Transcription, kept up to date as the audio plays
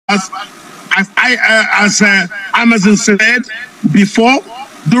as Amazon said, before,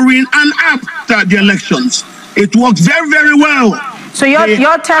 during, and after the elections. It worked very, very well. So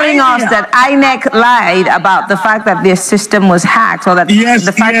you're telling us that INEC lied about the fact that their system was hacked, or that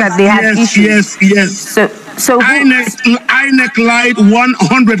the fact that they had issues? Yes. So INEC lied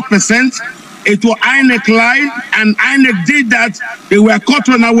 100%. It was INEC lied, and INEC did that. They were caught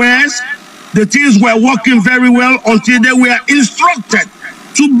unawares. The things were working very well until they were instructed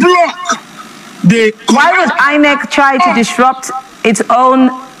to block the... Why would INEC try to disrupt its own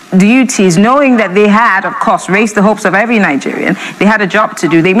duties, knowing that they had, of course, raised the hopes of every Nigerian? They had a job to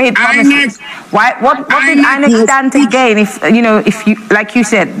do. They made promises. What did INEC stand to gain if you, like you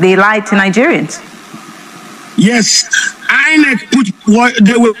said, they lied to Nigerians? Yes, INEC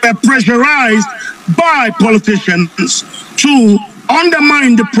they were pressurized by politicians to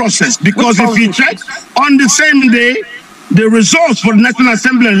undermine the process, because if you check, on the same day, the results for the National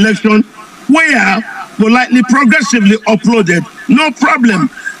Assembly election were politely, progressively uploaded. No problem.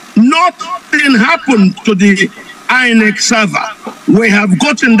 Nothing happened to the INEC server. We have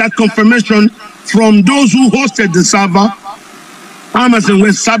gotten that confirmation from those who hosted the server, Amazon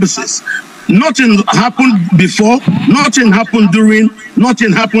Web Services. Nothing happened before, nothing happened during,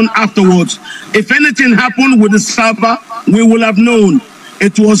 nothing happened afterwards. If anything happened with the server, we will have known.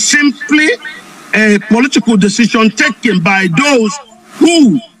 It was simply a political decision taken by those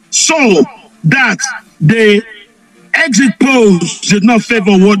who saw that the exit polls did not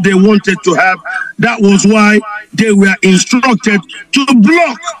favor what they wanted to have. That was why they were instructed to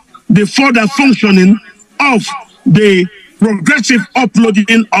block the further functioning of the progressive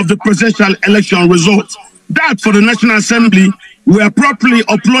uploading of the presidential election results. That for the National Assembly were properly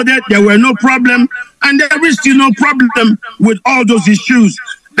uploaded. There were no problem, and there is still no problem with all those issues.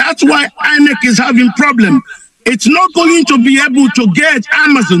 That's why INEC is having problem. It's not going to be able to get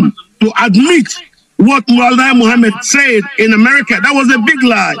Amazon to admit what Mullah Muhammad said in America. That was a big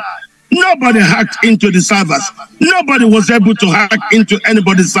lie. Nobody hacked into the servers. Nobody was able to hack into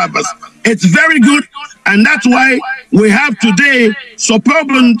anybody's servers. It's very good, and that's why we have today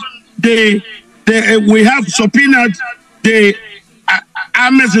subpoenaed we have subpoenaed the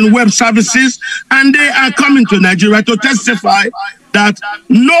Amazon Web Services, and they are coming to Nigeria to testify that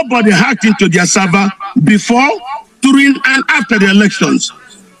nobody hacked into their server before, during, and after the elections.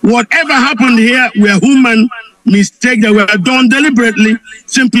 Whatever happened here were human mistakes that were done deliberately,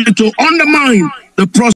 simply to undermine the process.